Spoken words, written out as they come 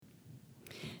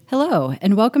Hello,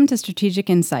 and welcome to Strategic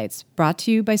Insights, brought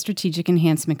to you by Strategic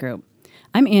Enhancement Group.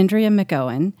 I'm Andrea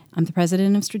McOwen. I'm the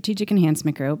president of Strategic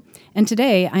Enhancement Group, and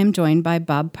today I am joined by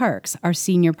Bob Parks, our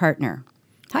senior partner.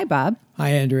 Hi, Bob.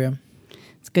 Hi, Andrea.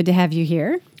 It's good to have you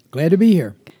here. Glad to be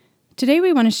here. Today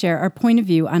we want to share our point of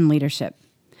view on leadership.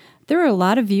 There are a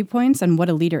lot of viewpoints on what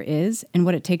a leader is and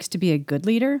what it takes to be a good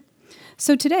leader.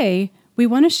 So today we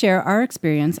want to share our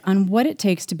experience on what it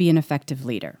takes to be an effective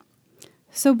leader.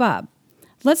 So, Bob,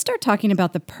 let's start talking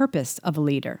about the purpose of a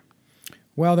leader.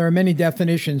 Well, there are many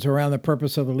definitions around the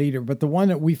purpose of a leader, but the one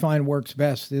that we find works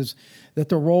best is that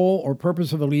the role or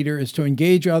purpose of a leader is to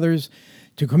engage others,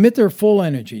 to commit their full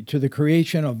energy to the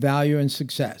creation of value and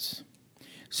success.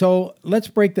 So let's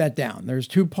break that down. There's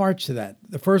two parts to that.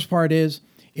 The first part is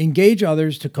engage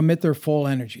others to commit their full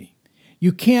energy.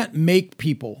 You can't make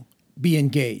people be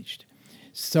engaged.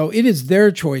 So it is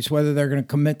their choice whether they're going to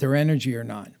commit their energy or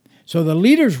not. So the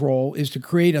leader's role is to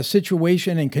create a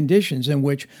situation and conditions in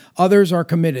which others are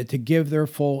committed to give their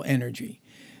full energy.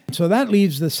 So that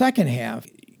leaves the second half,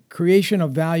 creation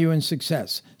of value and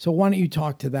success. So why don't you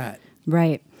talk to that?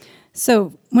 Right.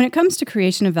 So when it comes to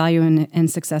creation of value and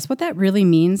success, what that really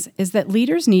means is that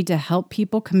leaders need to help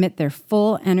people commit their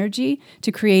full energy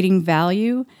to creating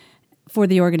value for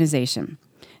the organization.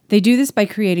 They do this by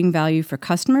creating value for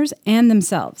customers and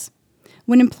themselves.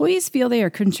 When employees feel they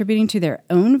are contributing to their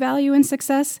own value and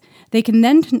success, they can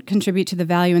then contribute to the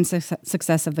value and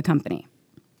success of the company.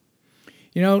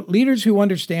 You know, leaders who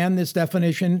understand this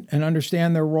definition and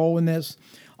understand their role in this,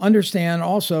 understand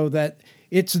also that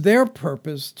it's their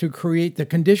purpose to create the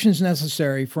conditions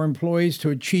necessary for employees to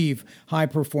achieve high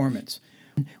performance.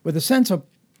 With a sense of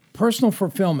personal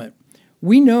fulfillment,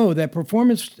 we know that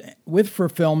performance with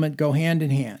fulfillment go hand in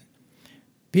hand.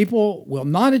 People will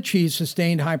not achieve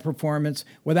sustained high performance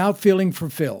without feeling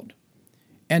fulfilled.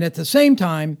 And at the same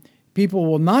time, people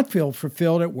will not feel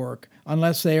fulfilled at work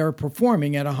unless they are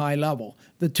performing at a high level.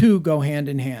 The two go hand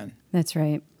in hand. That's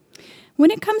right. When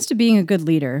it comes to being a good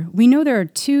leader, we know there are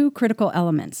two critical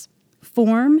elements,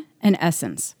 form and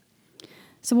essence.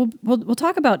 So we'll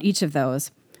talk about each of those.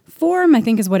 Form, I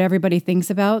think, is what everybody thinks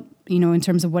about, in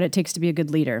terms of what it takes to be a good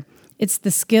leader. It's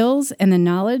the skills and the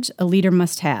knowledge a leader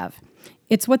must have.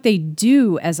 It's what they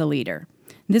do as a leader.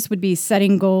 This would be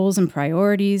setting goals and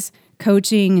priorities,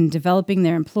 coaching and developing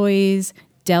their employees,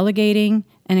 delegating,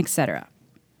 and etc.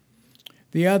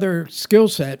 The other skill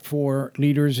set for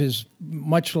leaders is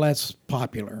much less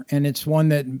popular, and it's one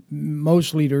that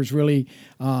most leaders really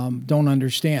don't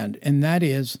understand, and that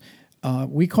is,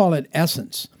 we call it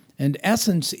essence. And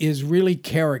essence is really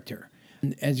character.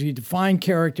 As you define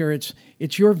character,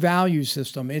 it's your value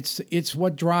system. It's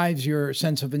what drives your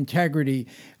sense of integrity,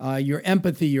 your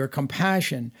empathy, your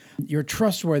compassion, your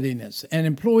trustworthiness. And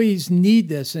employees need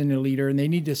this in a leader, and they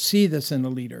need to see this in a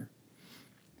leader.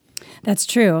 That's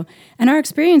true. And our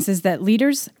experience is that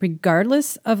leaders,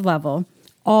 regardless of level,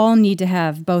 all need to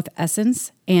have both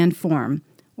essence and form,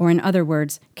 or in other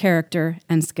words, character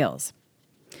and skills.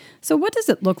 So what does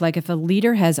it look like if a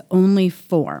leader has only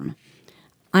form?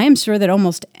 I am sure that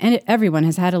almost everyone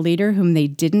has had a leader whom they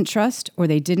didn't trust or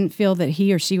they didn't feel that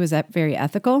he or she was very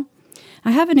ethical.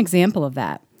 I have an example of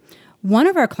that. One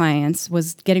of our clients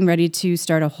was getting ready to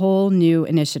start a whole new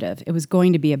initiative. It was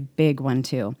going to be a big one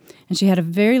too. And she had a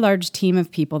very large team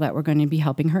of people that were going to be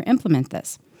helping her implement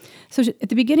this. So at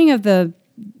the beginning of the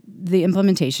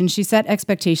implementation, she set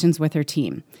expectations with her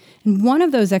team. And one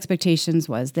of those expectations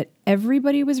was that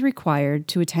everybody was required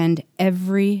to attend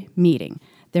every meeting.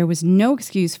 There was no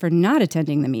excuse for not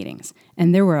attending the meetings,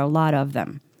 and there were a lot of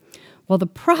them. Well, the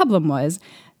problem was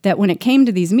that when it came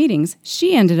to these meetings,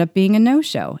 she ended up being a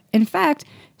no-show. In fact,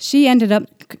 she ended up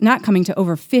not coming to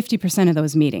over 50% of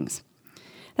those meetings.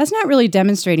 That's not really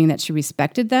demonstrating that she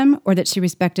respected them or that she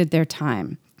respected their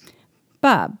time.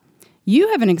 Bob,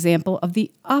 you have an example of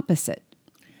the opposite.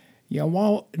 Yeah,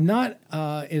 while not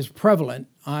as prevalent,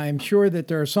 I'm sure that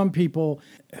there are some people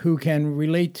who can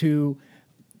relate to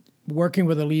working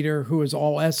with a leader who is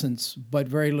all essence but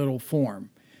very little form.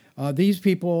 These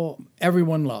people,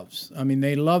 everyone loves. I mean,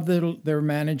 they love their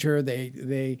manager.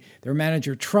 Their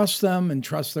manager trusts them and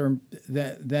trusts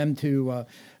them to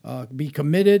be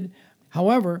committed.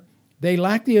 However, they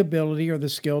lack the ability or the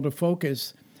skill to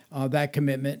focus that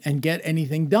commitment and get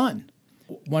anything done.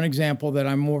 One example that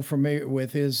I'm more familiar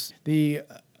with is the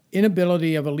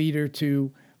inability of a leader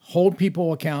to hold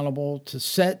people accountable, to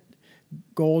set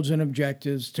goals and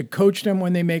objectives, to coach them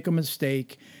when they make a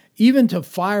mistake, even to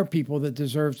fire people that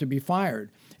deserve to be fired.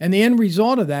 And the end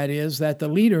result of that is that the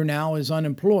leader now is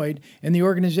unemployed and the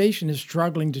organization is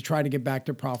struggling to try to get back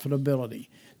to profitability.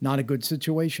 Not a good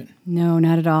situation. No,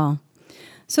 not at all.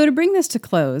 So, to bring this to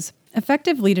close,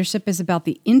 effective leadership is about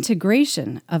the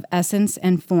integration of essence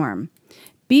and form,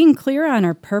 being clear on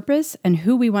our purpose and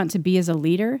who we want to be as a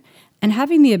leader, and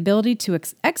having the ability to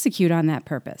execute on that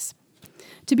purpose.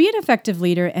 To be an effective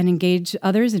leader and engage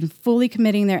others in fully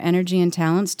committing their energy and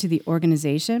talents to the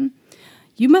organization,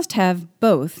 you must have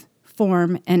both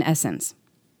form and essence.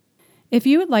 If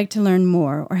you would like to learn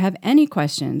more or have any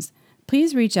questions,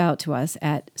 please reach out to us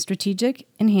at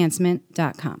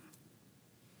strategicenhancement.com.